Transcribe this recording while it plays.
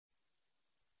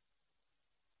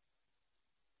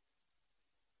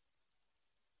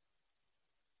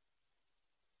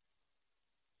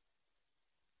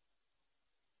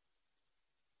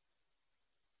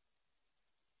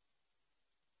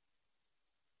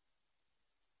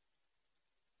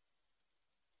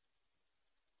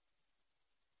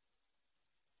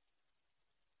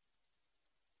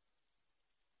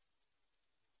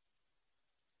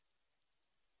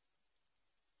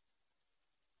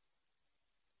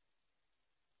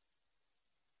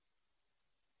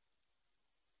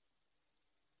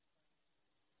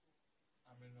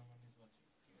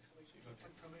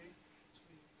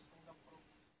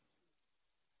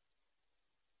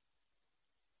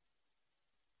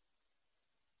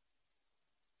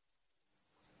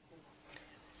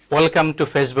Welcome to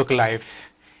Facebook Live.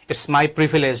 It's my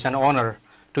privilege and honor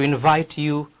to invite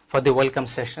you for the welcome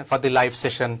session, for the live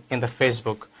session in the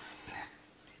Facebook.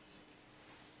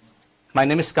 My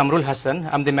name is Kamrul Hasan.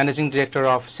 I'm the Managing Director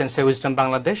of Sensei Wisdom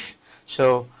Bangladesh.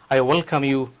 So I welcome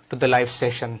you to the live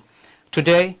session.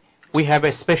 Today we have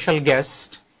a special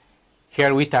guest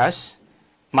here with us,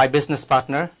 my business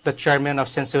partner, the Chairman of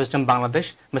Sensei Wisdom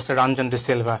Bangladesh, Mr. Ranjan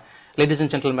Silva. Ladies and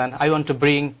gentlemen, I want to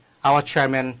bring our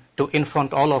Chairman to in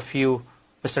front all of you,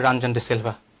 Mr. Ranjan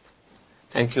Silva.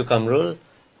 Thank you, Kamrul,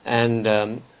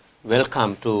 and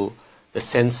welcome to the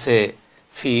Sensei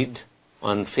feed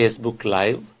on Facebook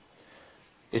Live.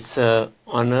 It's an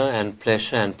honor and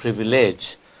pleasure and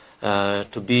privilege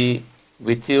to be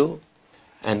with you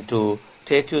and to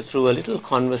take you through a little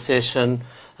conversation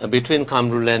between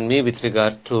Kamrul and me with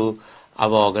regard to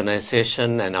our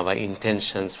organization and our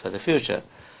intentions for the future.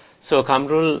 So,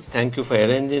 Kamrul, thank you for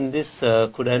arranging this.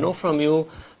 Could I know from you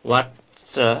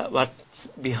what's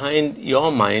behind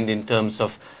your mind in terms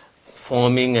of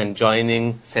forming and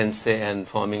joining Sensei and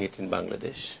forming it in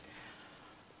Bangladesh?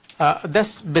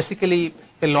 That's basically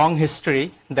a long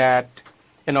history that,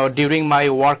 during my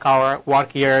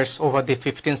work years over the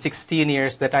 15, 16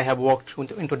 years that I have worked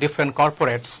into different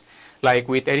corporates, like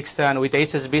with Ericsson, with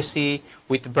HSBC,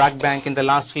 with Bragg Bank in the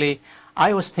lastly,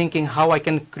 I was thinking how I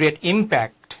can create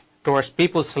impact towards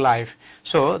people's life.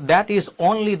 So that is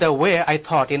only the way I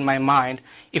thought in my mind,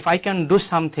 if I can do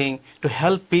something to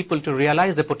help people to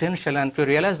realize the potential and to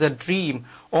realize the dream,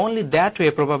 only that way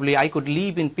probably I could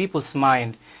live in people's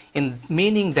mind, in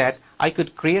meaning that I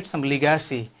could create some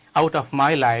legacy out of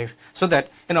my life so that,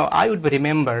 I would be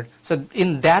remembered. So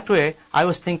in that way, I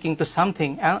was thinking to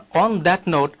something. And on that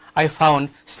note, I found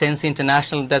Sensei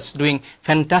International that's doing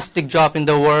fantastic job in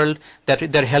the world,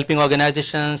 that they're helping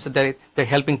organizations, they're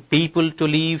helping people to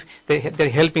live, they're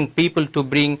helping people to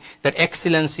bring their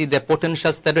excellency, their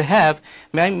potentials that they have.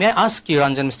 May I ask you,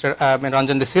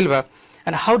 Ranjan Silva,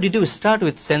 and how did you start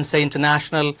with Sensei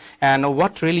International, and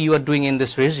what really you are doing in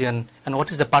this region, and what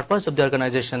is the purpose of the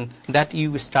organization that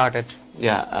you started?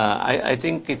 Yeah, I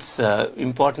think it's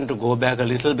important to go back a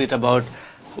little bit about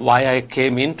why I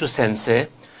came into Sensei.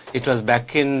 It was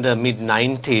back in the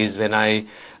mid-90s when I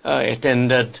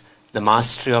attended the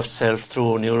Mastery of Self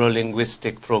through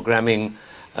Neuro-Linguistic Programming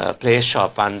play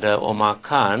shop under Omar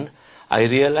Khan. I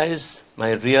realized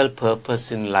my real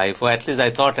purpose in life, or at least I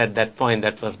thought at that point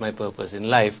that was my purpose in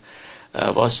life,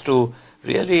 was to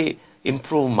really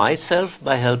improve myself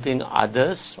by helping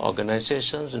others,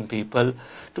 organizations and people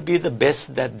to be the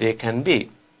best that they can be.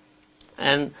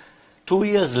 And 2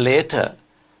 years later,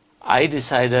 I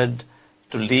decided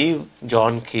to leave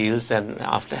John Keel's, and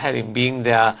after having been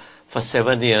there for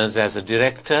 7 years as a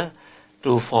director,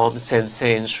 to form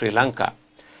Sensei in Sri Lanka.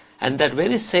 And that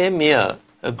very same year,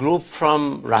 a group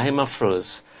from Rahim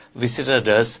Afroz visited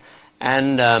us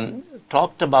and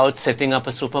talked about setting up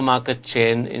a supermarket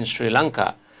chain in Sri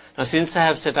Lanka. Now, since I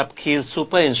have set up Keel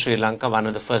Super in Sri Lanka, one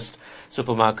of the first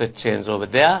supermarket chains over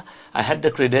there, I had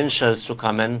the credentials to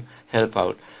come and help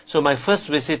out. So my first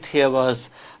visit here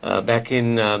was back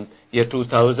in year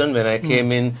 2000 when I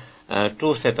came in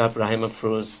to set up Rahim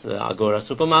Afroz Agora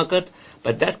supermarket.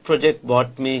 But that project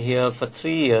brought me here for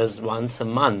 3 years, once a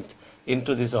month,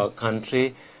 into this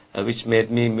country, which made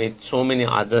me meet so many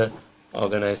other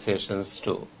organizations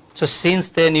too. So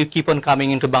since then you keep on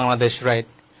coming into Bangladesh, right?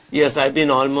 Yes, I've been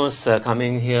almost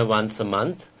coming here once a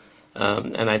month,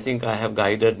 and I think I have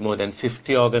guided more than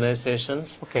 50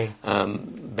 organizations,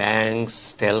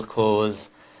 banks, telcos,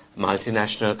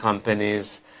 multinational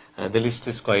companies. The list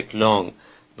is quite long,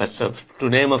 but to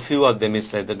name a few of them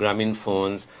is like the Grameen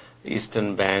Phones,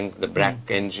 Eastern Bank, the BRAC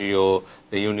NGO,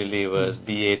 the Unilevers,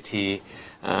 BAT,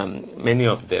 many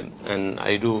of them. And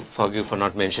I do forgive for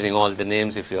not mentioning all the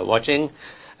names if you are watching,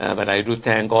 but I do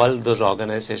thank all those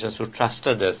organizations who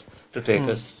trusted us to take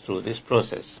us through this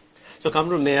process. So,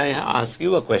 Kamrul, may I ask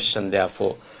you a question,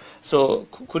 therefore? So,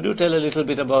 could you tell a little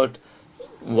bit about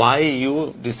why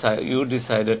you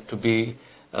decided to be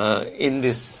in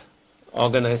this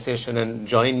organization and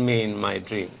join me in my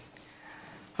dream?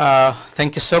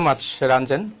 Thank you so much,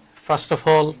 Ranjan. First of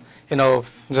all,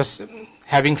 just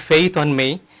having faith on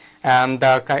me and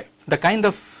the kind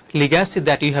of legacy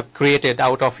that you have created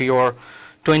out of your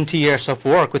 20 years of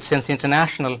work with Sensei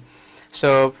International.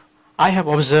 So I have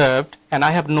observed and I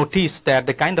have noticed that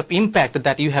the kind of impact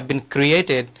that you have been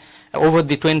created over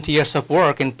the 20 years of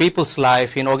work in people's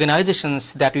life, in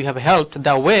organizations that we have helped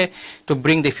the way to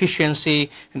bring the efficiency,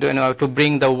 to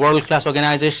bring the world-class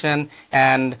organization,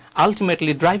 and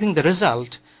ultimately driving the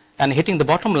result and hitting the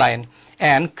bottom line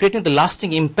and creating the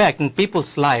lasting impact in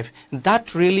people's life.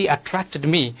 That really attracted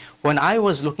me when I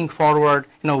was looking forward,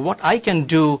 what I can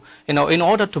do, in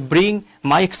order to bring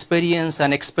my experience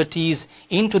and expertise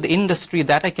into the industry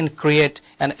that I can create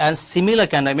and similar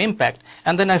kind of impact.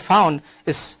 And then I found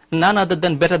it's none other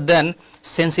than better than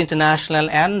Sensei International,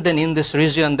 and then in this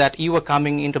region that you are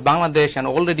coming into Bangladesh, and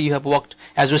already you have worked,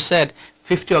 as you said,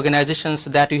 50 organizations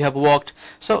that you have worked.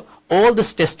 So all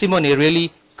this testimony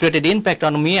really created impact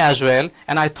on me as well,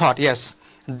 and I thought, yes,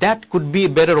 that could be a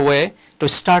better way to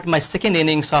start my second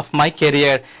innings of my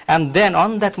career. And then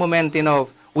on that moment,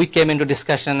 we came into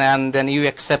discussion, and then you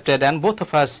accepted, and both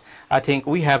of us, I think,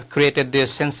 we have created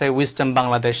this Sensei Wisdom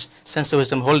Bangladesh, Sensei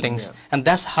Wisdom Holdings, yeah. And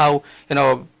that's how,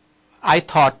 I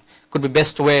thought could be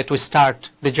best way to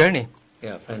start the journey.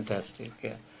 Yeah, fantastic.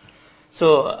 Yeah.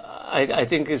 So I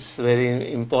think it's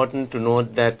very important to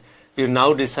note that we've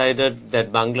now decided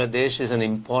that Bangladesh is an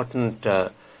important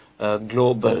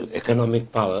global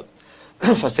economic power.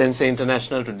 For Sensei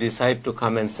International to decide to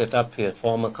come and set up here,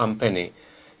 form a company,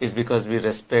 is because we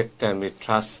respect and we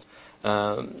trust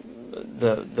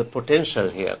the potential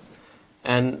here.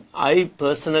 And I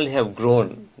personally have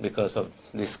grown because of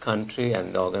this country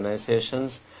and the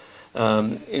organizations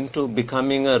into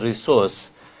becoming a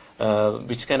resource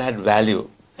which can add value.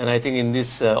 And I think in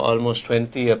this almost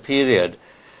 20-year period,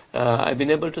 I've been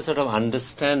able to sort of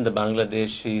understand the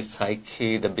Bangladeshi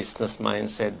psyche, the business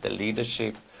mindset, the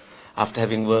leadership, after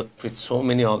having worked with so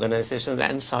many organizations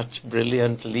and such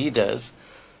brilliant leaders.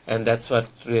 And that's what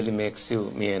really makes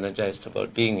me energized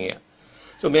about being here.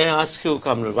 So may I ask you,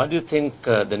 Kamrul, what do you think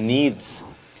the needs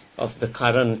of the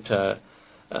current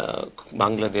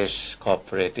Bangladesh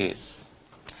corporate is?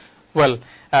 Well,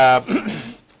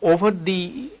 over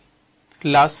the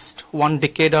last 1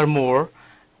 decade or more,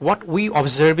 what we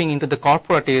observing into the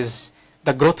corporate is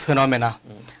the growth phenomena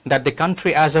that the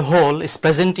country as a whole is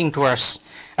presenting to us.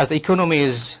 As the economy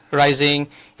is rising,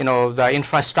 the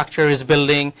infrastructure is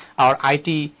building, our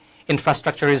IT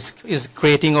infrastructure is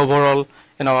creating overall,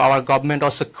 our government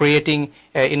also creating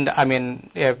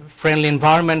a friendly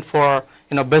environment for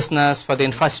business, for the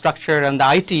infrastructure and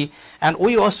the IT, and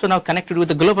we also now connected with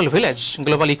the global village,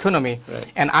 global economy. Right.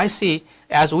 And I see,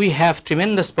 as we have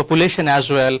tremendous population as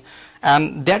well,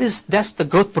 and that's the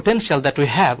growth potential that we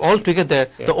have altogether.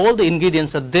 Yeah. All the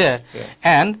ingredients are there. Yeah.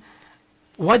 And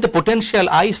what the potential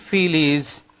I feel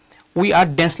is, we are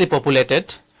densely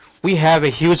populated, we have a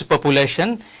huge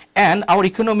population, and our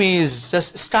economy is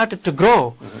just started to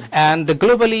grow. And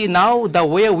globally now, the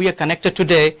way we are connected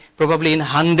today, probably in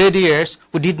 100 years,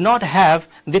 we did not have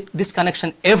this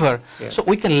connection ever. Yeah. So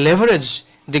we can leverage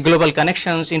the global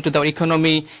connections into the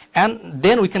economy, and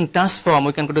then we can transform,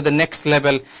 we can go to the next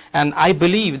level. And I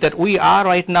believe that we are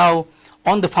right now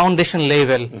on the foundation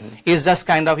level. Is just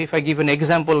kind of, if I give an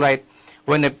example, right,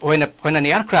 when an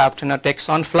aircraft takes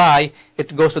on fly,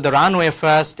 it goes to the runway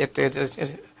first,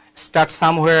 it starts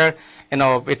somewhere,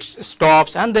 it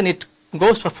stops, and then it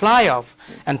goes for fly off.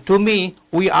 And to me,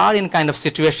 we are in kind of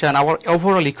situation, our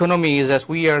overall economy is as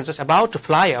we are just about to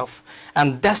fly off,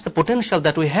 and that's the potential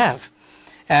that we have.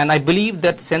 And I believe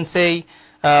that Sensei,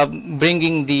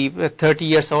 bringing the 30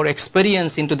 years of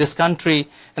experience into this country,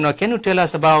 can you tell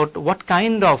us about what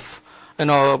kind of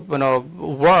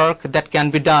work that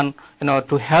can be done,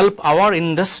 to help our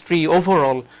industry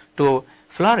overall to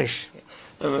flourish?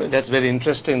 That's very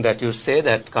interesting that you say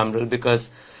that, Kamrul, because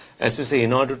as you say,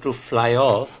 in order to fly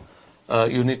off,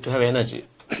 you need to have energy.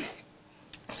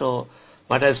 So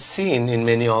what I've seen in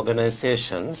many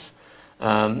organizations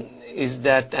is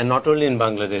that, and not only in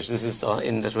Bangladesh, this is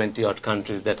in the 20-odd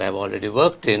countries that I've already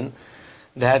worked in,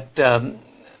 that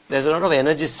there's a lot of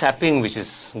energy sapping which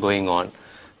is going on,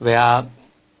 where,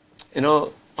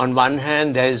 on one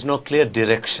hand, there is no clear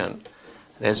direction.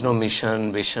 There's no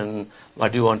mission, vision,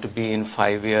 what do you want to be in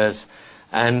 5 years.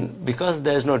 And because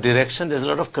there's no direction, there's a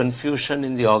lot of confusion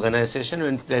in the organization.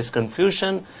 When there's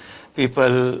confusion,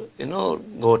 people,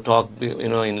 go talk,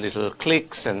 in little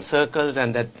cliques and circles,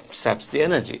 and that saps the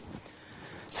energy.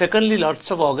 Secondly, lots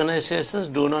of organizations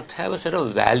do not have a set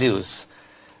of values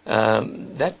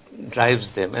that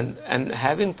drives them. And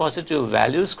having positive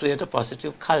values create a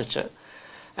positive culture.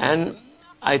 And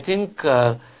I think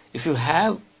if you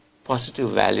have positive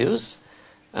values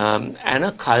and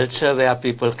a culture where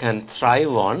people can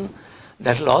thrive on,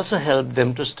 that will also help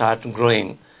them to start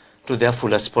growing to their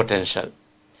fullest potential.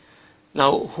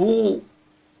 Now, who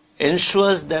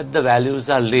ensures that the values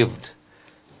are lived?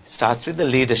 It starts with the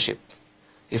leadership.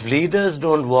 If leaders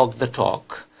don't walk the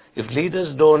talk, if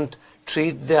leaders don't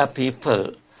treat their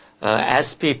people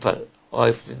as people, or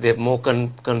if they more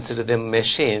consider them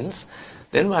machines,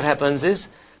 then what happens is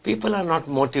people are not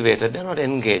motivated, they're not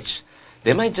engaged.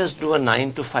 They might just do a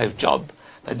 9-to-5 job,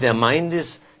 but their mind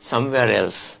is somewhere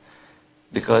else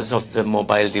because of the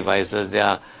mobile devices. They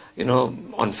are,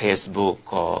 on Facebook,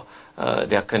 or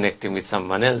they are connecting with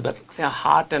someone else, but their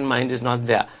heart and mind is not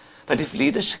there. But if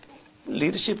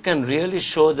leadership can really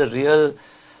show the real,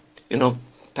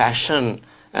 passion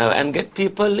and get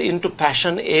people into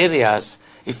passion areas.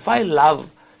 If I love,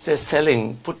 say,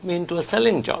 selling, put me into a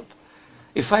selling job.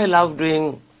 If I love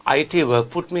doing IT work,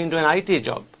 put me into an IT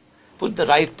job. Put the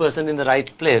right person in the right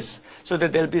place so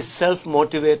that they'll be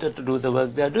self-motivated to do the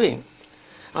work they're doing.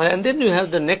 And then you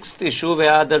have the next issue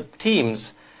where the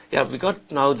teams. Yeah, we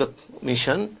got now the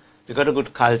mission, we got a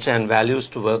good culture and values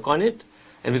to work on it,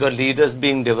 and we got leaders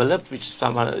being developed, which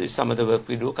is some of the work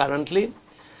we do currently.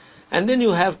 And then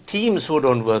you have teams who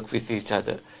don't work with each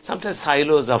other. Sometimes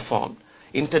silos are formed,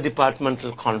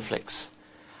 interdepartmental conflicts.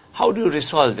 How do you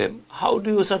resolve them? How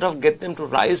do you sort of get them to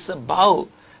rise above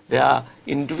their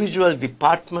individual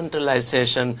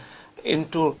departmentalization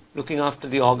into looking after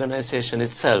the organization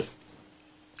itself?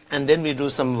 And then we do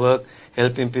some work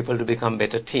helping people to become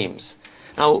better teams.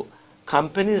 Now,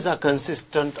 companies are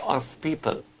consistent of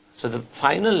people. So the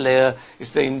final layer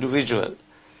is the individual.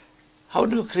 How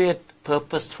do you create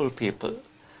purposeful people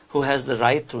who has the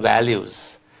right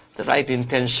values, the right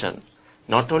intention,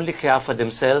 not only care for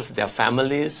themselves, their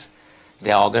families,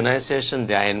 their organization,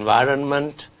 their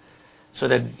environment, so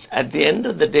that at the end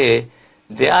of the day,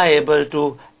 they are able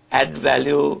to add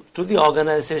value to the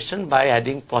organization by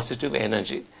adding positive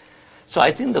energy. So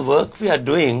I think the work we are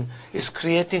doing is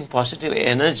creating positive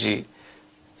energy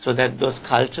so that those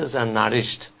cultures are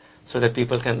nourished, so that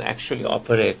people can actually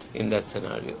operate in that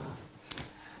scenario.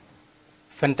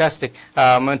 Fantastic.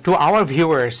 To our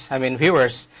viewers,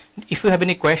 if you have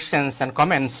any questions and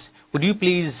comments, would you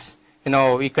please,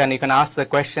 you can ask the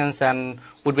questions and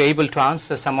would be able to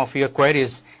answer some of your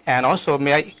queries. And also,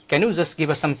 can you just give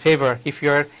us some favor if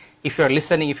you're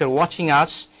listening, if you're watching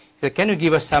us, can you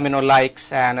give us some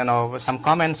likes and some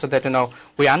comments so that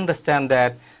we understand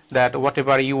that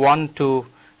whatever you want to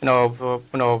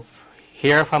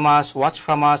hear from us, watch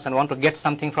from us, and want to get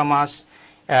something from us,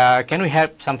 can we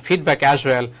have some feedback as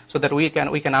well so that we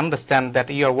can understand that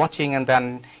you are watching and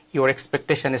then your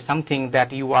expectation is something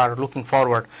that you are looking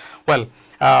forward. Well,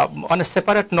 on a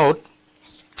separate note,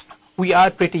 we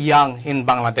are pretty young in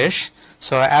Bangladesh,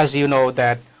 so as you know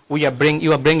that you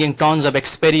are bringing tons of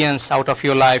experience out of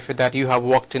your life, that you have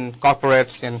worked in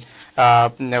corporates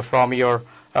and from your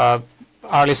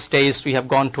early stage you have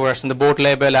gone towards the board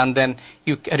level, and then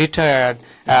you retired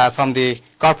from the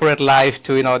corporate life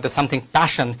to the something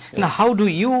passion. Now, how do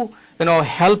you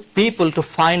help people to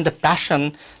find the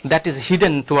passion that is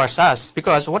hidden towards us?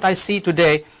 Because what I see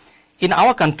today in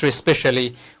our country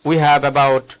especially, we have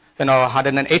about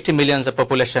 180 million of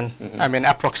population,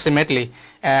 approximately,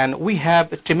 and we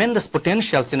have tremendous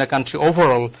potentials in the country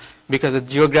overall because of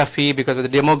the geography, because of the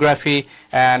demography,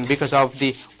 and because of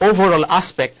the overall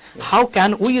aspect. How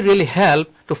can we really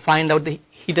help to find out the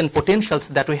hidden potentials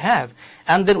that we have,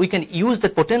 and then we can use the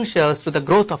potentials to the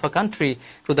growth of a country,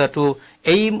 to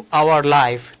aim our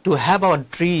life, to have our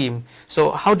dream?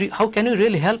 So how can you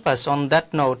really help us on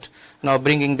that note,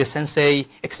 bringing the Sensei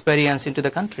experience into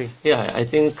the country? Yeah, I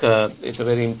think it's a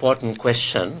very important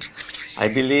question. I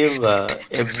believe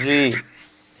every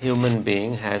human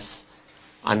being has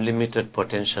unlimited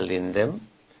potential in them.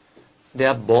 They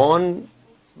are born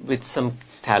with some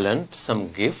talent,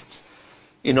 some gifts,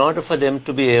 in order for them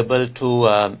to be able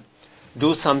to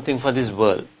do something for this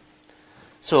world.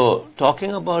 So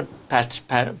talking about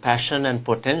passion and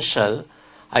potential,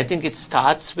 I think it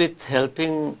starts with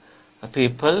helping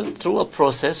people through a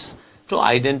process to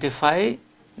identify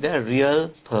their real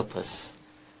purpose.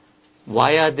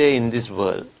 Why are they in this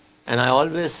world? And I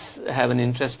always have an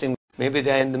interesting, maybe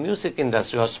they are in the music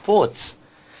industry or sports.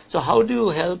 So how do you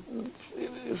help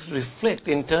reflect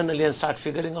internally and start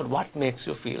figuring out what makes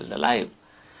you feel alive?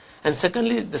 And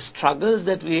secondly, the struggles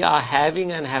that we are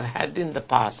having and have had in the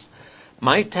past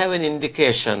might have an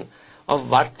indication of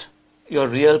what your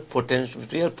real potential,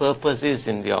 real purpose is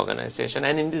in the organization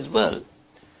and in this world.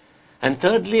 And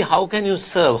thirdly, how can you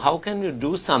serve? How can you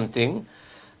do something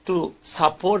to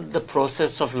support the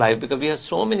process of life? Because we have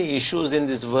so many issues in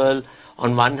this world.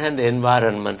 On one hand, the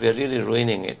environment, we are really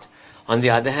ruining it. On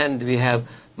the other hand, we have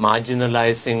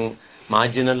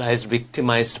marginalized,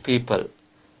 victimized people.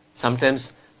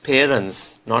 Sometimes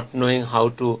parents not knowing how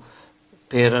to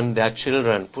parent their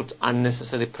children, put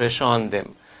unnecessary pressure on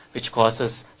them. which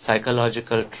causes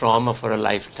psychological trauma for a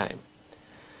lifetime.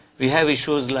 We have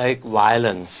issues like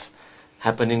violence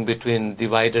happening between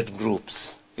divided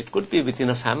groups. It could be within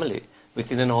a family,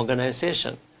 within an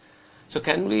organization. So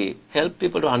can we help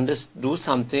people to do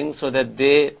something so that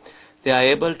they are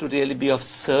able to really be of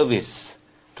service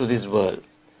to this world?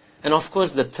 And of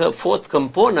course, the fourth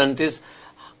component is,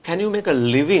 can you make a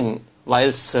living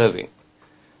while serving?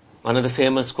 One of the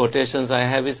famous quotations I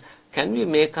have is, can we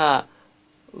make our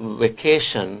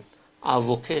vacation our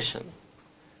vocation?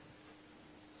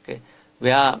 Okay,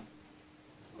 where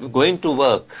going to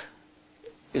work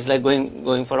is like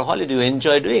going for a holiday. You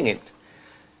enjoy doing it.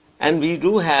 And we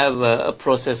do have a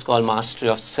process called mastery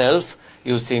of self,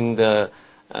 using the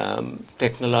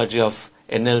technology of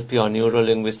NLP or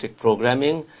neuro-linguistic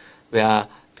programming, where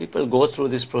people go through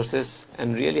this process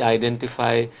and really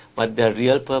identify what their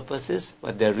real purpose is,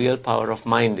 what their real power of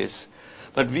mind is.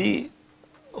 But we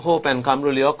hope, and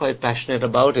Kamrul, you're quite passionate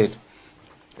about it,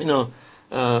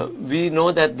 we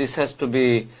know that this has to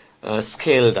be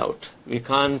scaled out. We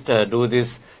can't do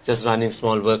this just running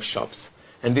small workshops.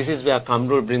 And this is where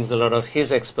Kamrul brings a lot of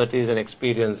his expertise and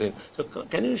experience in. So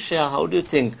can you share, how do you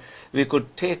think we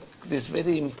could take this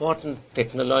very important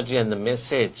technology and the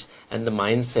message and the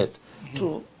mindset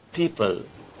to people,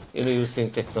 using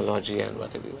technology and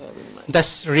whatever you have in mind?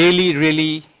 That's really,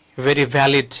 really very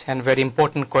valid and very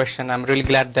important question. I'm really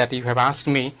glad that you have asked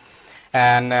me.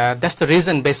 And that's the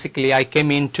reason, basically, I came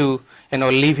into,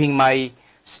 leaving my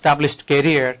established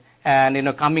career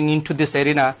and, coming into this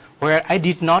arena where I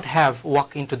did not have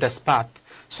walked into this path.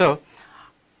 So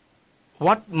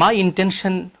what my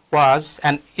intention was,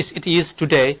 and it is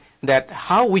today, that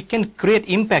how we can create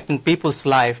impact in people's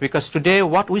life, because today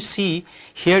what we see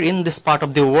here in this part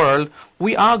of the world,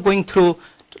 we are going through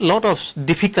a lot of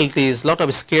difficulties, a lot of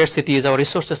scarcities, our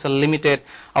resources are limited,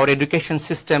 our education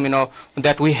system,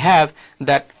 that we have,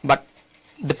 but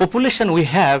the population we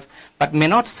have, but may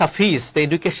not suffice the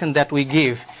education that we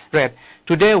give, right?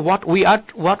 Today, what we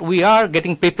are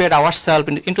getting prepared ourselves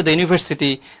into the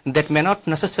university, that may not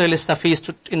necessarily suffice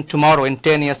in tomorrow, in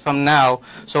 10 years from now.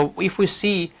 So if we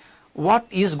see what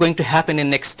is going to happen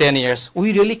in next 10 years,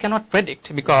 we really cannot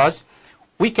predict, because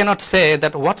we cannot say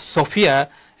that what Sophia,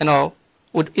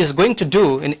 is going to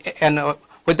do, and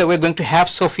whether we're going to have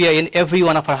Sophia in every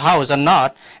one of our house or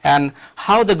not, and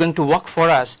how they're going to work for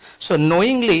us. So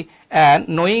knowingly and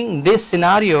knowing this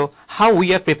scenario, how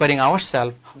we are preparing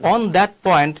ourselves, on that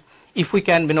point, if we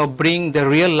can, bring the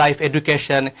real life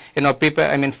education,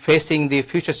 facing the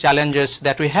future challenges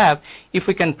that we have, if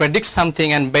we can predict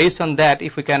something, and based on that,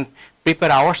 if we can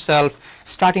prepare ourselves,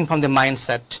 starting from the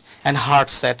mindset and heart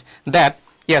set, that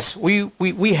yes,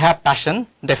 we have passion,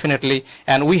 definitely,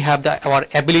 and we have our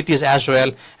abilities as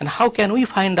well. And how can we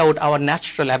find out our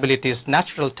natural abilities,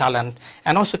 natural talent,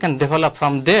 and also can develop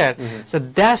from there? So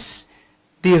that's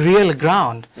the real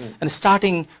ground. And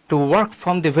starting to work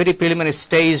from the very preliminary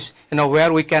stage,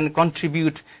 where we can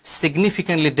contribute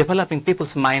significantly, developing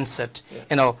people's mindset,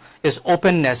 is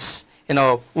openness,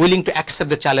 willing to accept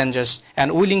the challenges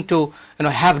and willing to,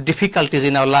 have difficulties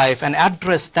in our life and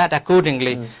address that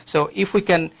accordingly. So if we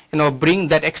can, bring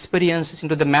that experiences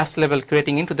into the mass level,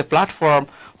 creating into the platform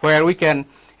where we can,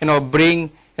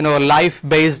 bring,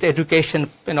 life-based education,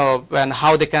 and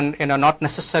how they can, not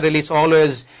necessarily it's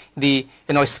always the,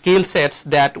 skill sets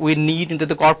that we need into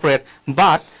the corporate,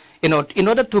 but in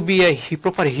order to be a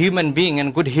proper human being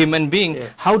and good human being,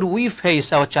 how do we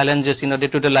face our challenges in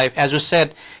day-to-day life? As you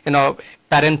said,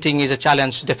 parenting is a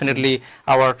challenge, definitely.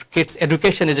 Our kids'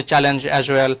 education is a challenge as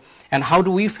well. And how do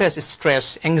we face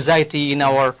stress, anxiety in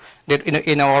our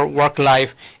work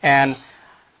life? And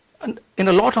in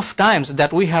a lot of times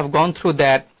that we have gone through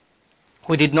that,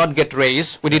 we did not get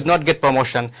raise, we did not get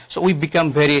promotion, so we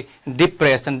become very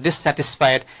depressed and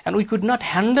dissatisfied, and we could not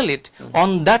handle it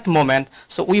on that moment.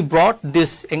 So we brought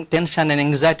this tension and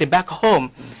anxiety back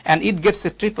home, and it gets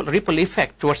a ripple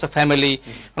effect towards the family.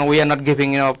 And we are not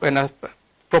giving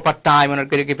proper time, and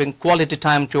not giving quality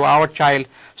time to our child.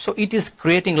 So it is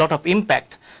creating a lot of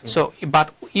impact. So,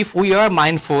 but if we are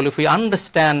mindful, if we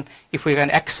understand, if we can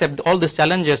accept all these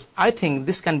challenges, I think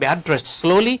this can be addressed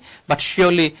slowly, but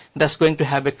surely that's going to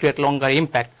have a create longer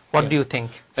impact. What do you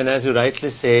think? And as you rightly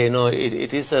say,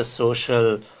 it is a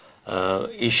social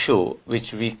issue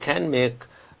which we can make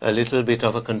a little bit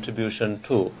of a contribution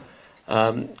to.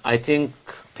 I think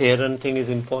parenting is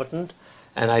important,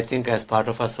 and I think as part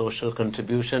of our social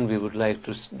contribution, we would like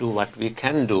to do what we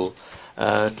can do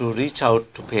to reach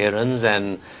out to parents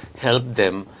and help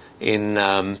them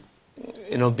in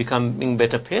becoming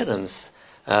better parents.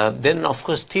 Then of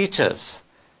course teachers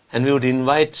And we would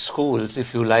invite schools,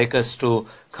 if you like us to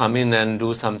come in and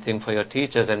do something for your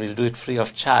teachers, and we'll do it free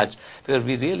of charge, because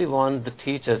we really want the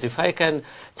teachers. If I can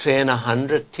train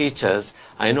 100 teachers,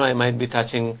 I know I might be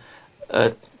touching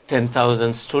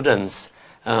 10,000 students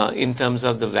in terms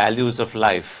of the values of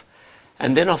life.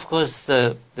 And then, of course,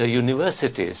 the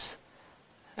universities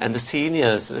and the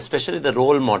seniors, especially the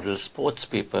role models, sports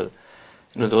people,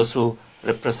 those who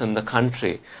represent the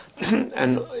country.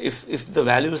 And if the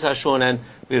values are shown and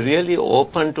we're really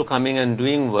open to coming and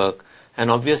doing work,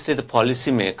 and obviously the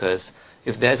policymakers,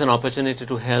 if there's an opportunity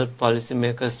to help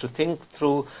policymakers to think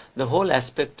through the whole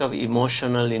aspect of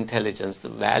emotional intelligence, the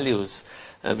values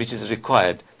which is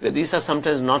required. These are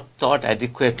sometimes not taught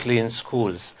adequately in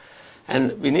schools.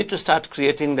 And we need to start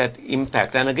creating that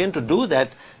impact. And again, to do that,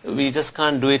 we just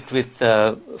can't do it with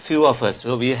few of us.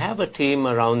 So we have a team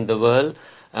around the world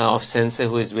of Sensei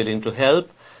who is willing to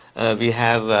help. We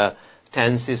have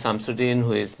Tansy Samsudin,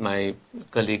 who is my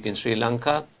colleague in Sri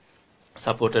Lanka,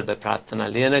 supported by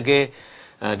Prarthana Lianage.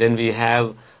 Then we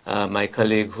have my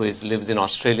colleague who lives in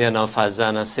Australia now,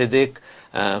 Fazana Siddiq.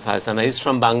 Fazana is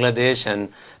from Bangladesh,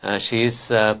 and she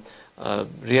is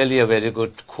really a very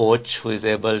good coach who is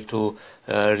able to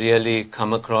really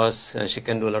come across. She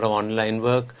can do a lot of online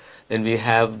work. Then we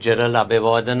have Gerald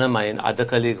Abewardana, my other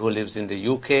colleague who lives in the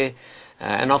UK.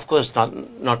 And of course,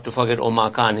 not to forget Omar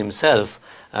Khan himself,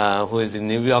 who is in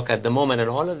New York at the moment. And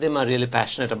all of them are really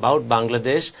passionate about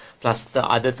Bangladesh, plus the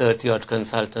other 30-odd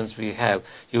consultants we have.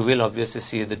 You will obviously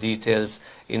see the details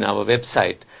in our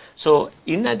website. So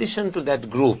in addition to that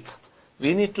group,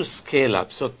 we need to scale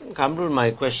up. So Kamrul, my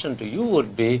question to you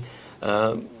would be,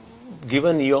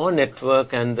 given your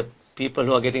network and the people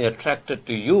who are getting attracted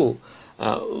to you,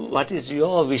 what is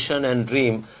your vision and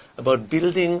dream about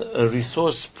building a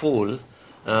resource pool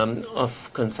of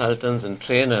consultants and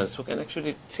trainers who can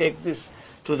actually take this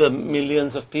to the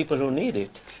millions of people who need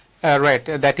it? Right,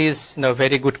 that is a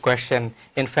very good question.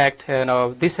 In fact,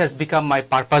 this has become my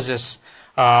purposes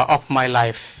of my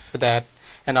life, that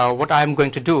what I'm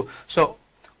going to do. So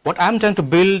what I'm trying to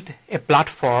build a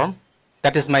platform,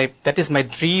 that is my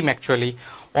dream actually.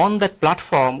 On that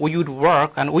platform we would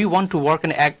work, and we want to work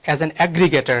as an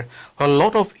aggregator. A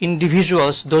lot of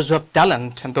individuals, those who have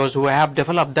talent and those who have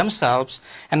developed themselves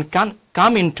and can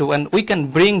come into, and we can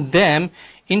bring them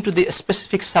into the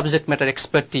specific subject matter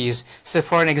expertise. So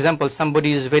for an example,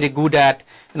 somebody is very good at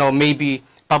maybe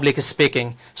public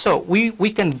speaking. So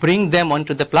we can bring them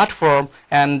onto the platform,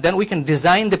 and then we can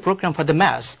design the program for the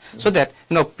mass, so that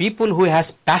people who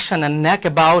has passion and knack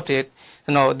about it,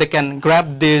 they can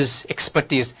grab this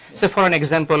expertise. So for an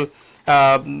example,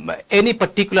 any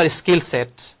particular skill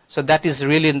set, so that is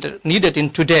really needed in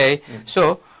today.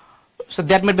 So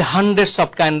that might be hundreds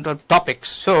of kind of topics.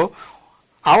 So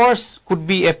ours would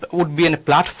be in a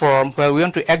platform where we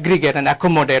want to aggregate and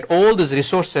accommodate all these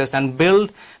resources and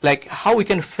build like how we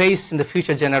can face in the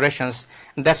future generations.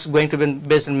 And that's going to be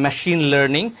based on machine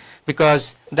learning,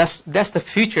 because that's the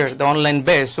future, the online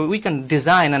base. So we can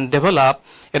design and develop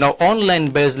online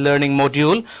based learning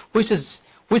module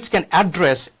which can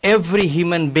address every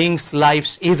human being's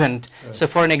life's event. Right. So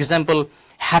for an example,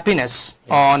 happiness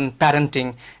on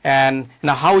parenting, and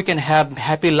how we can have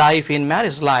happy life in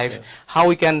marriage life, how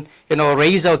we can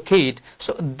raise our kid.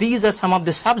 So these are some of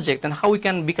the subject, and how we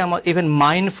can become even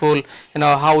mindful,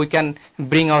 how we can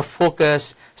bring our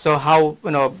focus. So how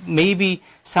maybe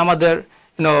some other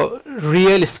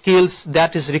real skills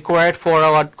that is required for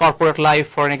our corporate life.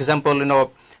 For an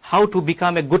example, how to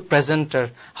become a good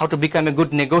presenter, how to become a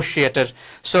good negotiator.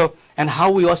 So, and how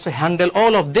we also handle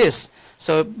all of this.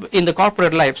 So in the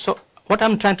corporate life. So what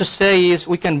I'm trying to say is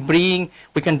we can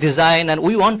design, and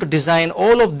we want to design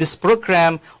all of this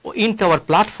program into our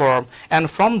platform,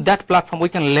 and from that platform we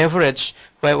can leverage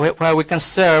where we can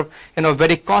serve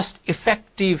very cost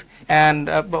effective and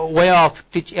way of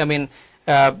teaching,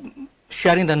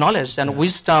 sharing the knowledge and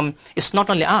wisdom. It's not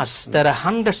only us. There are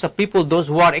hundreds of people, those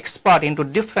who are expert into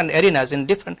different arenas, in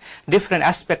different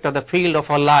aspects of the field of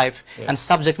our life and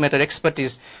subject matter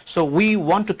expertise. So we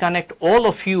want to connect all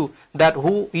of you, that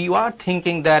who you are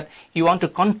thinking that you want to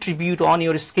contribute on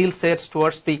your skill sets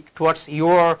towards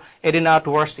your arena,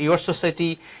 towards your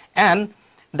society, and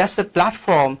that's a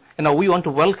platform. We want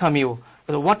to welcome you.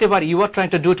 Whatever you are trying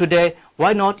to do today,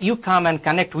 why not you come and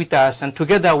connect with us, and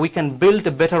together we can build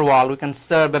a better world, we can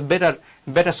serve a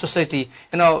better society.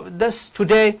 This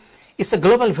today is a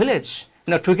global village.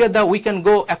 Together we can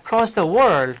go across the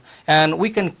world and we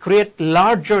can create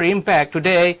larger impact.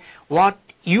 Today, what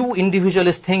you individual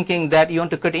is thinking that you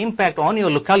want to create impact on your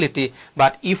locality,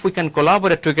 but if we can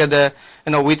collaborate together,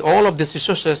 with all of these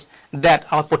resources, that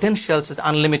our potentials is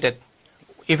unlimited.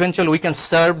 eventually we can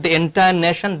serve the entire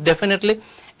nation, definitely.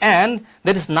 And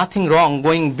there is nothing wrong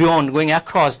going beyond, going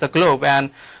across the globe, and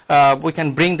we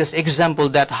can bring this example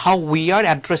that how we are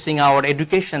addressing our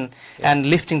education and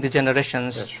lifting the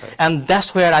generations. That's right. And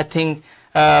that's where I think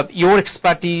your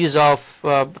expertise of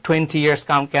 20 years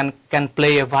can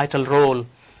play a vital role.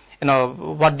 You know,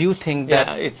 what do you think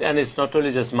that? Yeah, it's not only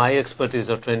just my expertise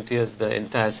of 20 years, the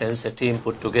entire Sensei team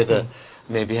put together,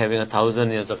 maybe having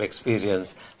 1,000 years of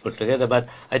experience put together. But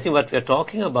I think what we're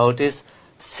talking about is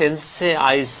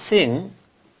Sensei-izing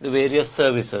the various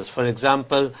services. For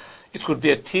example, it could be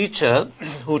a teacher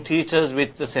who teaches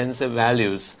with the Sensei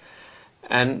values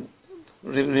and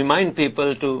remind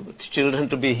children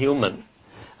to be human.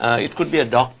 It could be a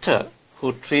doctor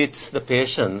who treats the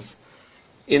patients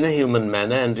in a human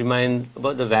manner and remind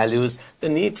about the values, the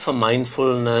need for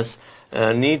mindfulness,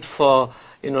 need for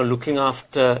looking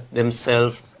after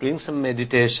themselves, doing some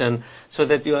meditation, so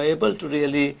that you are able to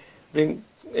really bring,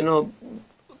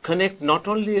 connect not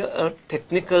only a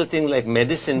technical thing like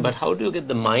medicine, but how do you get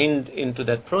the mind into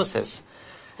that process?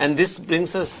 And this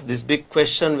brings us this big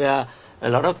question where a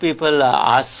lot of people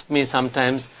ask me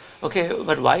sometimes, okay,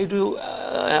 but why do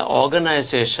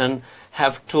organization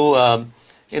have to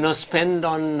spend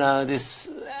on this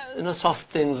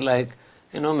soft things like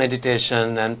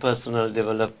meditation and personal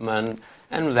development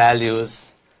and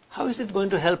values? How is it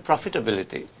going to help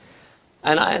profitability?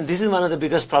 And this is one of the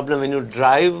biggest problems. When you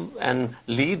drive and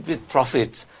lead with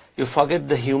profits, you forget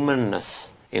the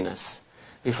humanness in us.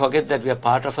 We forget that we are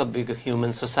part of a bigger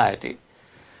human society.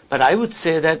 But I would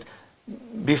say that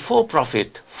before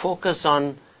profit, focus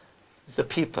on the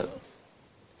people.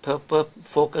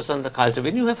 Focus on the culture.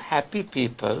 When you have happy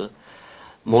people,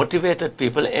 motivated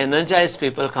people, energized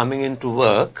people coming into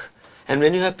work, and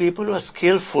when you have people who are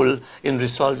skillful in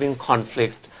resolving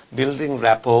conflict, building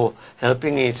rapport,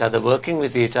 helping each other, working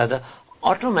with each other,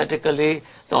 automatically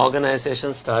the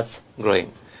organization starts growing.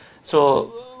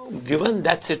 So given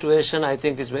that situation, I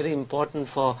think it's very important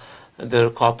for the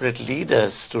corporate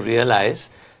leaders to realize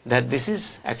that this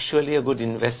is actually a good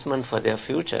investment for their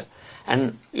future.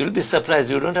 And you'll be surprised,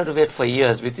 you don't have to wait for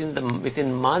years.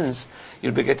 Within months,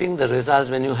 you'll be getting the results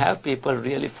when you have people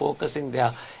really focusing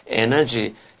their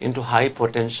energy into high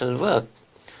potential work.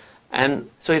 And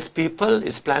so it's people,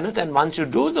 it's planet, and once you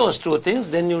do those two things,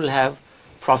 then you'll have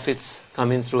profits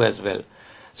coming through as well.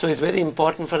 So it's very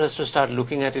important for us to start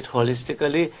looking at it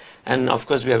holistically. And of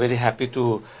course, we are very happy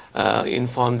to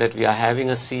inform that we are having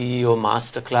a CEO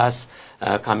masterclass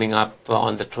coming up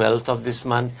on the 12th of this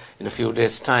month, in a few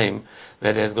days' time,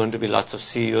 where there's going to be lots of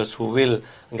CEOs who will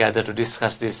gather to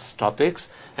discuss these topics.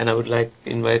 And I would like to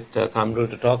invite Kamrul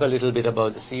to talk a little bit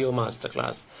about the CEO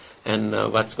masterclass and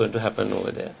what's going to happen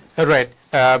over there. All right.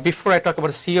 Before I talk about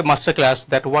the CEO masterclass,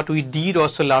 that what we did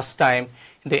also last time,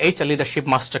 the HR leadership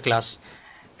masterclass,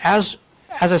 as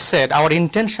I said, our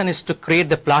intention is to create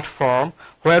the platform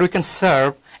where we can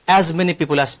serve as many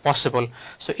people as possible.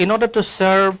 So in order to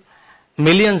serve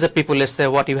millions of people, let's say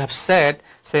what you have said,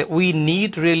 we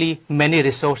need really many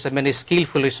resources, many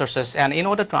skillful resources. And in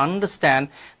order to understand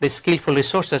the skillful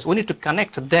resources, we need to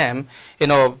connect them.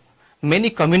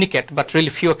 Many communicate, but really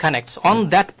fewer connects. On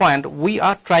that point, we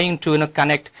are trying to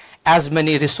connect as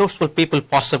many resourceful people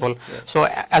possible. Yeah. So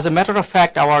as a matter of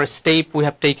fact, our step we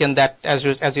have taken that, as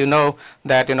you know,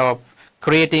 that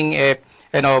creating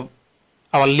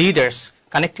our leaders,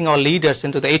 connecting our leaders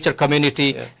into the HR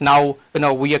community. Yeah. Now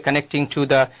we are connecting to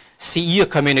the CEO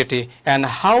community and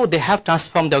how they have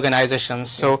transformed the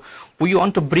organizations. Yeah. So we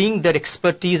want to bring their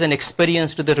expertise and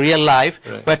experience to the real life.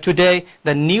 Right. But today,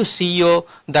 the new CEO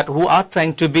who are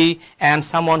trying to be, and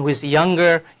someone who is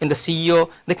younger in the CEO,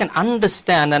 they can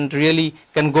understand and really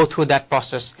can go through that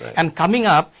process. Right. And coming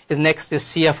up is next is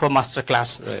CFO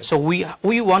masterclass. Right. So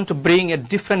we want to bring a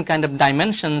different kind of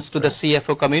dimensions to the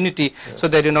CFO community, so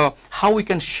that how we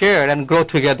can share and grow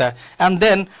together. And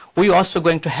then we also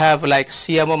going to have like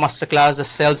CMO masterclass, the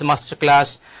sales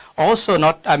masterclass. Also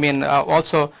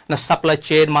also the supply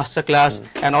chain masterclass,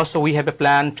 and also we have a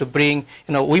plan to bring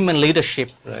women leadership.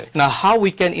 Right. Now how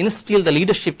we can instill the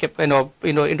leadership into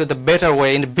the better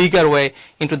way, in the bigger way,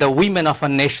 into the women of a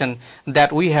nation,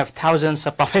 that we have thousands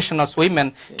of professionals,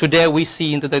 women. Yeah. Today we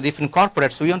see into the different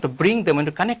corporates. So we want to bring them and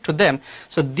to connect to them.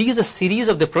 So these are series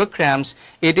of the programs.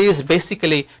 It is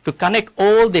basically to connect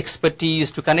all the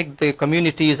expertise, to connect the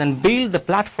communities and build the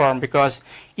platform, because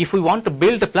if we want to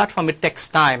build a platform, it takes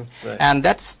time. Right. And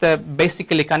that's the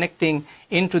basically connecting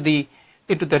into the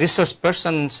resource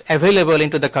persons available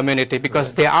into the community, because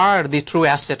right. They are the true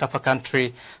asset of a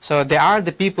country. So they are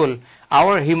the people,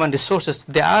 our human resources,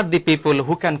 they are the people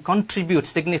who can contribute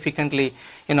significantly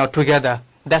together.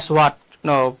 That's what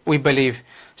we believe.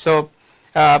 So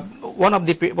one of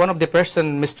the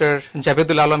person, Mr.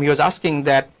 Javedul Alam, he was asking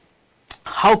that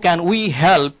how can we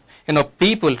help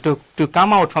people to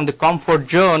come out from the comfort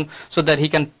zone so that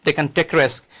they can take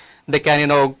risk, they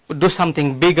can do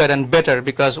something bigger and better,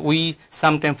 because we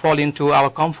sometimes fall into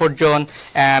our comfort zone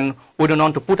and we don't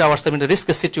want to put ourselves into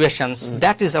risky situations.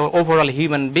 That is our overall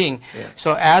human being.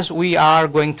 So as we are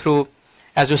going through,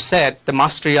 as you said, the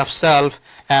mastery of self,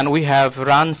 and we have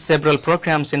run several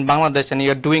programs in Bangladesh, and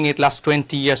you are doing it last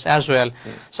 20 years as well.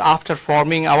 So after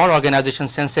forming our organization,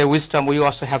 Sensei Wisdom, we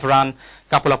also have run a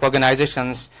couple of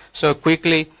organizations. So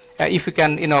quickly, if you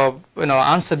can,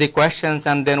 answer the questions,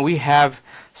 and then we have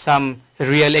some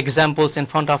real examples in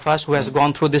front of us who has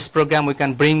gone through this program, we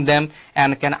can bring them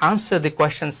and can answer the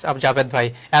questions of Javed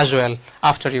Bhai as well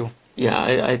after you. Yeah,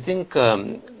 I think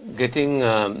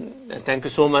thank you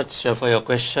so much for your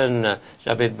question,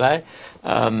 Javed Bhai.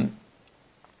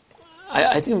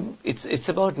 I think it's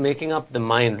about making up the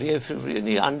mind. If you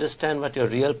really understand what your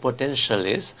real potential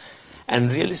is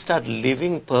and really start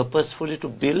living purposefully to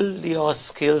build your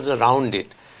skills around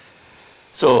it.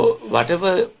 So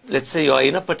whatever, let's say you're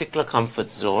in a particular comfort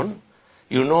zone,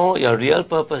 your real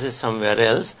purpose is somewhere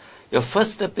else. Your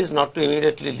first step is not to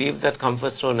immediately leave that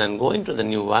comfort zone and go into the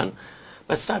new one,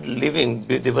 but start living,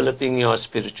 developing your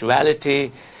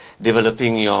spirituality,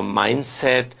 developing your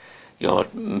mindset, your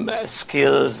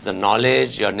skills, the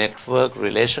knowledge, your network,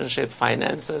 relationship,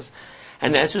 finances.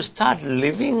 And as you start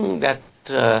living that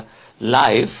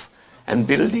life and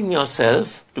building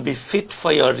yourself to be fit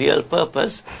for your real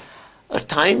purpose, a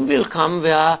time will come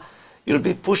where you'll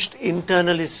be pushed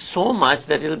internally so much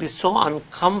that it'll be so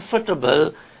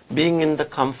uncomfortable being in the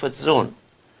comfort zone.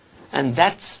 And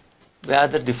that's where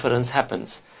the difference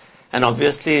happens. And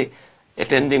obviously,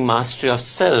 attending Mastery of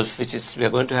Self, which is, we are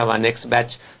going to have our next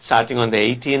batch starting on the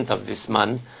 18th of this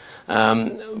month,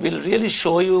 will really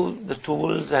show you the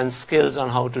tools and skills on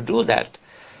how to do that.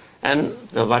 And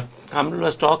what Kamrul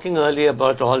was talking earlier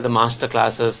about all the master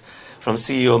classes, from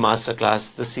CEO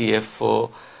Masterclass, the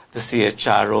CFO, the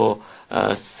CHRO,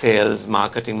 sales,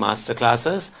 marketing master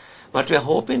classes. What we are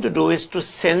hoping to do is to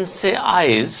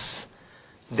senseize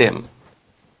them,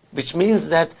 which means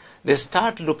that they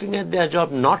start looking at their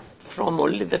job not from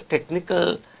only the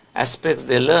technical aspects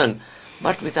they learn,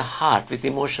 but with a heart, with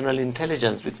emotional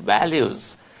intelligence, with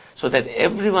values, so that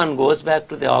everyone goes back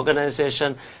to the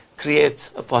organization, creates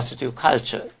a positive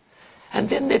culture. And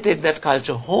then they take that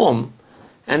culture home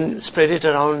and spread it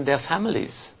around their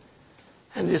families.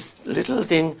 And this little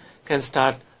thing can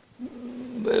start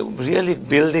really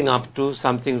building up to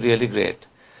something really great.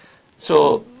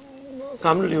 So,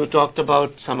 Kamrul, you talked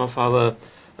about some of our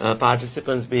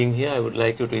participants being here. I would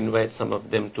like you to invite some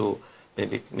of them to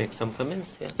maybe make some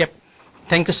comments. Yeah. Yep.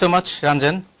 Thank you so much,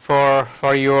 Ranjan,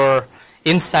 for your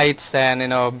insights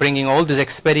and bringing all these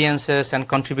experiences and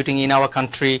contributing in our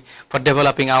country for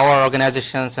developing our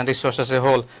organizations and resources as a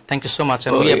whole. Thank you so much.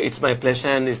 And it's my pleasure,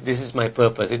 and this is my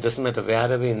purpose. It doesn't matter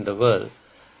where are we in the world.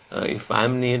 If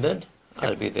I'm needed,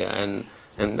 I'll be there. And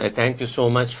I thank you so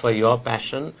much for your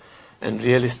passion and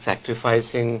really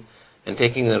sacrificing and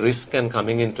taking a risk and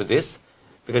coming into this,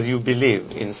 because you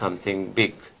believe in something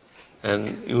big,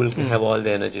 and you will have all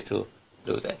the energy to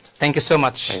do that. Thank you so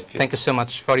much. Thank you. Thank you so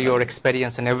much for your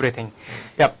experience and everything.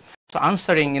 Yep. So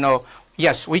answering,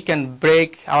 yes, we can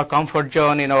break our comfort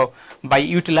zone, by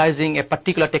utilizing a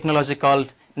particular technology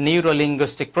called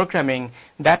neuro-linguistic programming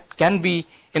that can be,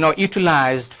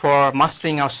 utilized for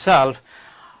mastering ourselves.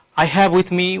 I have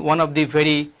with me one of the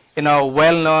very,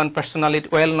 well-known person,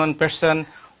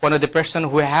 one of the person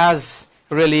who has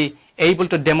really able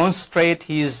to demonstrate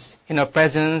his,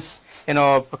 presence,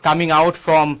 coming out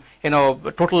from,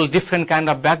 total different kind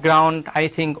of background. I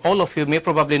think all of you may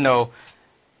probably know.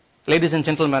 Ladies and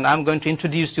gentlemen, I'm going to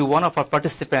introduce you one of our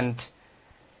participant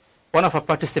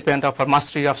of our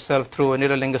Mastery of Self through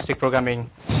neuro-linguistic programming.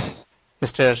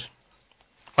 Mr.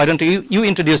 Why don't you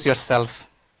introduce yourself?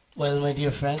 Well, my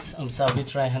dear friends, I'm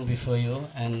Sabit Raihan before you,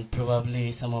 and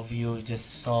probably some of you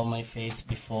just saw my face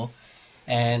before.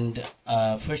 And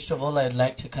first of all, I'd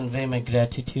like to convey my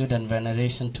gratitude and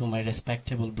veneration to my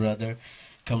respectable brother,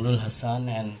 Kamrul Hasan,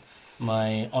 and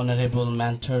my honorable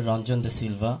mentor, Ranjan the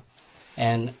Silva.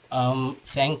 And I'm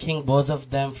thanking both of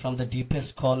them from the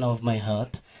deepest corner of my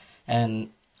heart. And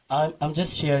I'm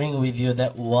just sharing with you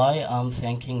that why I'm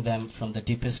thanking them from the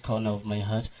deepest corner of my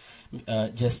heart.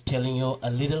 Just telling you a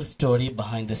little story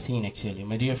behind the scene, actually.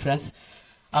 My dear friends,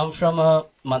 I'm from a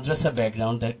madrasa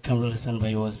background that Kamrul Hasan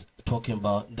Bhai was talking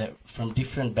about, that from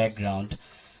different background.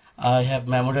 I have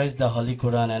memorized the Holy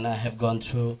Quran, and I have gone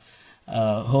through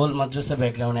whole madrasa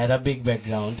background, Arabic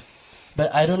background.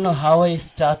 But I don't know how I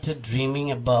started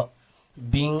dreaming about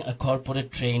being a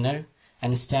corporate trainer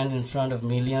and stand in front of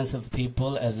millions of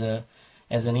people as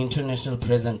an international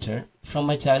presenter. From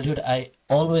my childhood, I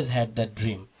always had that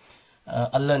dream.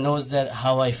 Allah knows that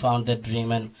how I found that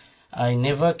dream, and I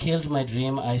never killed my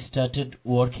dream. I started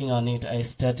working on it. I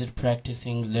started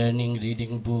practicing, learning,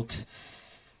 reading books.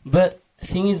 But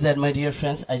thing is that, my dear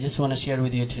friends, I just want to share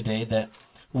with you today that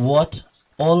what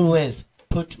always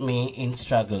put me in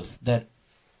struggles, that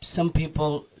some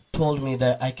people told me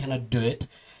that I cannot do it,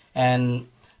 and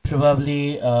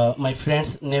probably my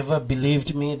friends never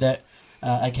believed me that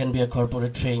I can be a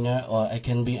corporate trainer or I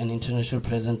can be an international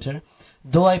presenter.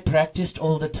 Though I practiced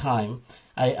all the time,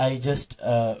 I just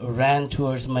ran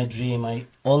towards my dream. I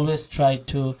always tried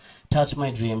to touch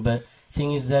my dream. But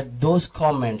thing is that those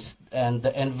comments and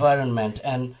the environment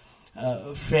and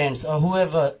friends or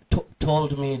whoever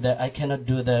told me that I cannot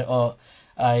do that, or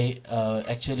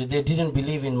actually they didn't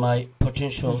believe in my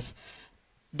potentials,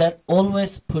 that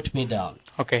always put me down.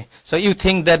 Okay, so you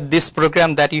think that this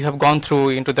program that you have gone through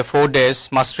into the 4 days,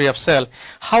 Mastery of Self,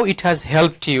 how it has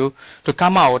helped you to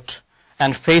come out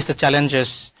and face the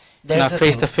challenges,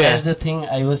 face the fear? That's the thing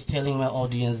I was telling my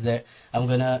audience, that I'm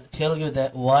going to tell you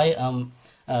that why I'm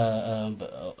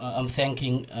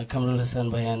thanking Kamrul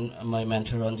Hasan Bhai and my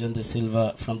mentor Ranjan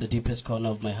Silva from the deepest corner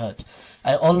of my heart.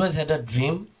 I always had a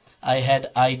dream, I had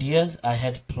ideas, I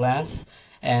had plans,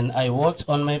 and I worked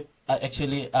on my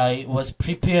actually, I was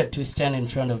prepared to stand in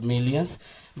front of millions,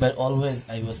 but always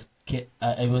I was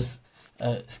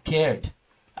scared.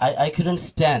 I couldn't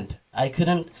stand. I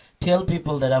couldn't tell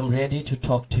people that I'm ready to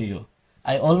talk to you.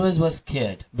 I always was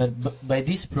scared. But by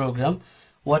this program,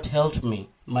 what helped me?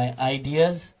 My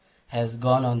ideas has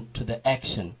gone on to the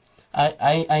action.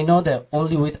 I know that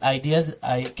only with ideas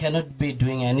I cannot be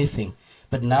doing anything.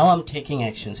 But now I'm taking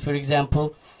actions. For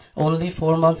example, only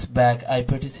 4 months back, I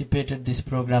participated this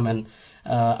program, and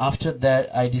after that,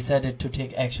 I decided to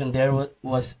take action. There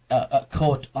was a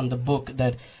quote on the book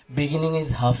that beginning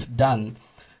is half done.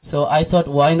 So I thought,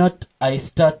 why not I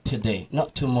start today,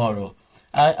 not tomorrow?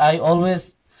 I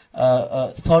always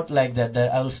thought like that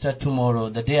I will start tomorrow,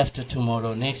 the day after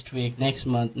tomorrow, next week, next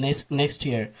month, next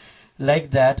year.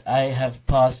 Like that, I have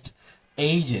passed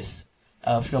ages.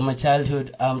 From my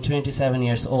childhood, I'm 27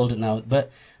 years old now.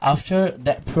 But after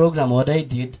that program, what I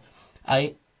did,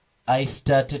 I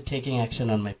started taking action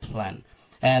on my plan.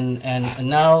 And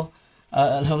now,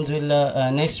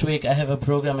 Alhamdulillah, next week I have a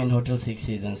program in Hotel Six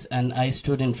Seasons. And I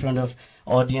stood in front of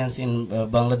audience in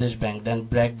Bangladesh Bank, then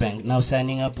Bragg Bank. Now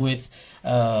signing up with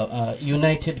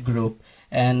United Group.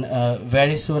 And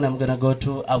very soon I'm going to go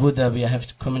to Abu Dhabi. I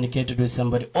have communicated with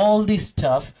somebody. All this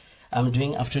stuff I'm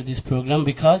doing after this program,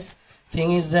 because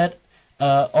thing is that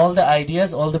all the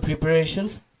ideas, all the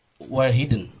preparations were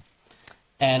hidden,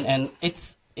 and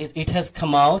it has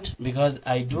come out because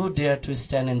I do dare to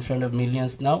stand in front of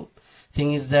millions now.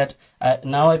 Thing is that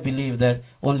now I believe that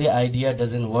only idea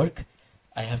doesn't work.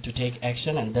 I have to take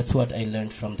action, and that's what I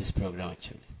learned from this program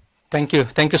actually. Thank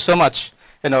you so much.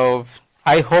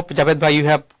 I hope, Javed bhai, you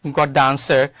have got the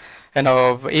answer.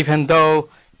 Even though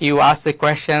you asked the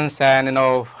questions and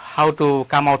how to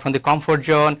come out from the comfort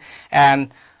zone, and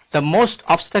the most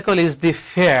obstacle is the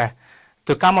fear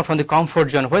to come out from the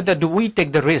comfort zone. Whether do we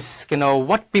take the risk,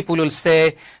 what people will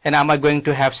say, and am I going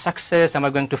to have success, am I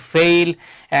going to fail,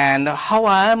 and how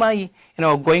am I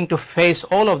going to face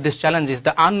all of these challenges,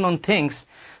 the unknown things.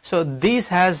 So this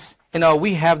has,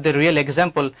 we have the real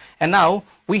example, and now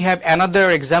we have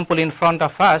another example in front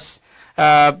of us,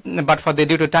 but for the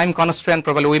due to time constraint,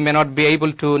 probably we may not be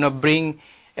able to bring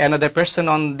another person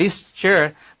on this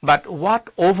chair. But what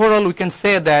overall we can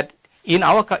say that in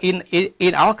our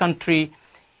country,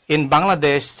 in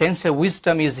Bangladesh, Sensei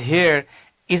Wisdom is here,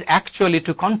 is actually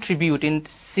to contribute in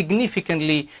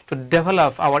significantly to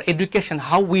develop our education,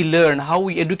 how we learn, how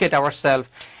we educate ourselves,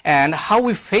 and how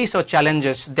we face our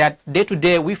challenges that day to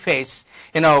day we face.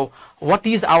 What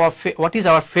is our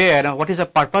fear and what is the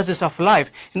purposes of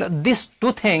life? These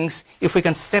two things, if we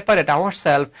can separate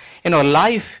ourselves,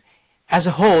 life as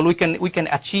a whole, we can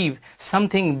achieve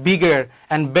something bigger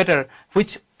and better,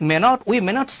 which we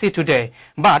may not see today.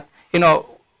 But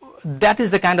that is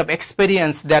the kind of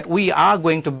experience that we are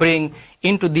going to bring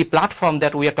into the platform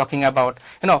that we are talking about.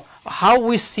 How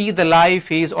we see the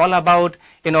life is all about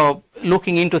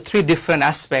looking into three different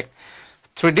aspects.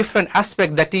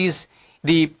 That is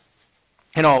the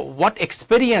what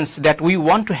experience that we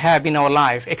want to have in our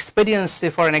life. Experience, say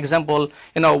for an example,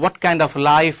 what kind of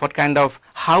life, what kind of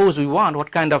house we want,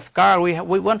 what kind of car we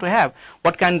want to have,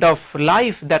 what kind of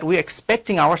life that we're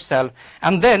expecting ourselves,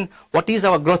 and then what is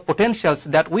our growth potentials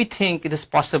that we think it is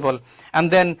possible, and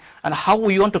then how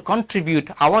we want to contribute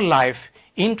our life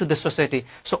into the society.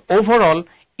 So overall,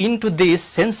 into this,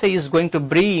 Sensei is going to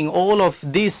bring all of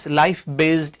this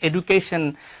life-based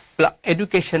education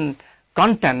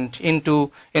content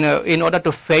into, in order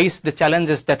to face the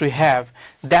challenges that we have.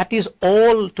 That is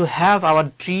all to have our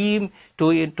dream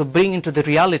to bring into the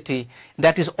reality.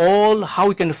 That is all how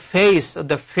we can face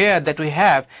the fear that we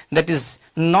have, that is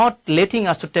not letting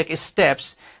us to take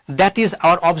steps. That is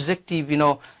our objective,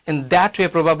 in that way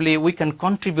probably we can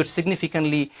contribute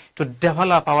significantly to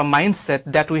develop our mindset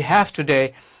that we have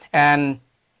today. And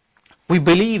we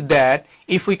believe that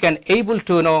if we can able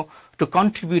to to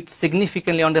contribute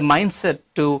significantly on the mindset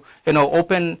to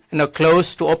open,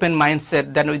 close to open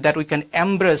mindset, that we can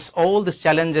embrace all these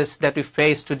challenges that we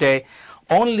face today,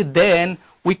 only then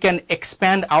we can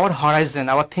expand our horizon,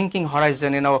 our thinking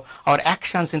horizon, our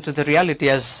actions into the reality.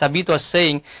 As Sabit was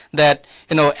saying, that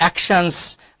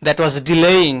actions that was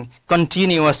delaying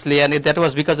continuously, and that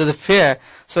was because of the fear.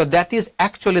 So that is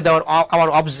actually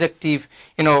our objective,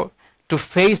 to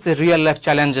face the real life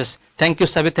challenges. Thank you,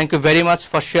 Sabit. Thank you very much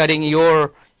for sharing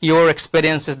your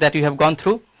experiences that you have gone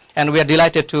through, and we are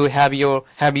delighted to have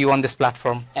you on this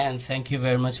platform. And thank you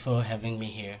very much for having me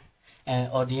here. And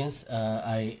audience,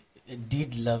 I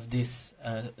did love this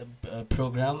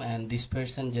program, and this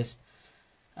person just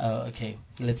okay.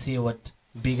 Let's see what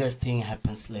bigger thing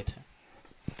happens later.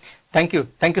 Thank you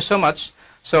so much.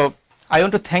 So I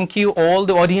want to thank you, all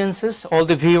the audiences, all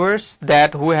the viewers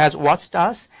who has watched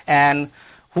us, and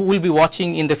who will be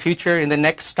watching in the future, in the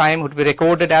next time, would be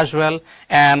recorded as well,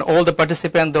 and all the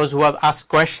participants, those who have asked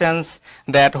questions,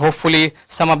 that hopefully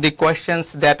some of the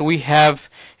questions that we have,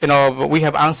 we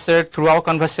have answered through our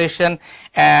conversation.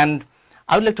 And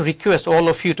I would like to request all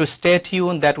of you to stay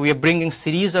tuned, that we are bringing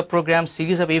series of programs,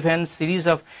 series of events, series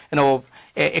of,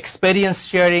 experience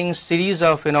sharing, series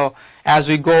of, as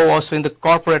we go also in the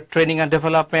corporate training and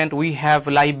development, we have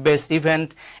live-based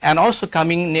event, and also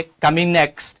coming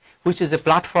next, which is a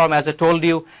platform, as I told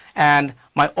you. And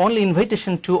my only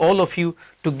invitation to all of you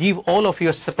to give all of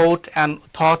your support and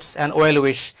thoughts and well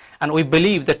wish. And we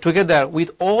believe that together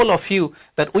with all of you,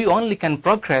 that we only can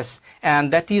progress,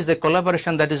 and that is a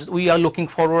collaboration that is we are looking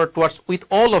forward towards with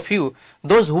all of you,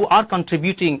 those who are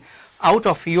contributing out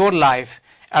of your life.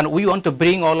 And we want to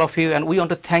bring all of you, and we want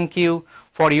to thank you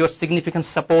for your significant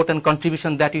support and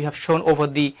contribution that you have shown over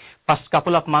the past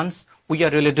couple of months. We are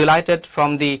really delighted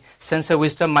from the Sensei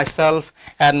Wisdom, myself,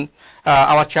 and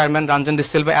our chairman, Ranjan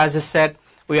Silva. As I said,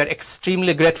 we are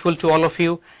extremely grateful to all of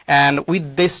you. And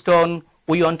with this tone,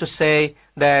 we want to say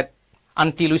that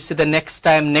until we see the next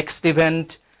time, next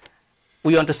event,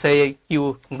 we want to say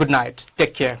you good night.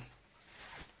 Take care.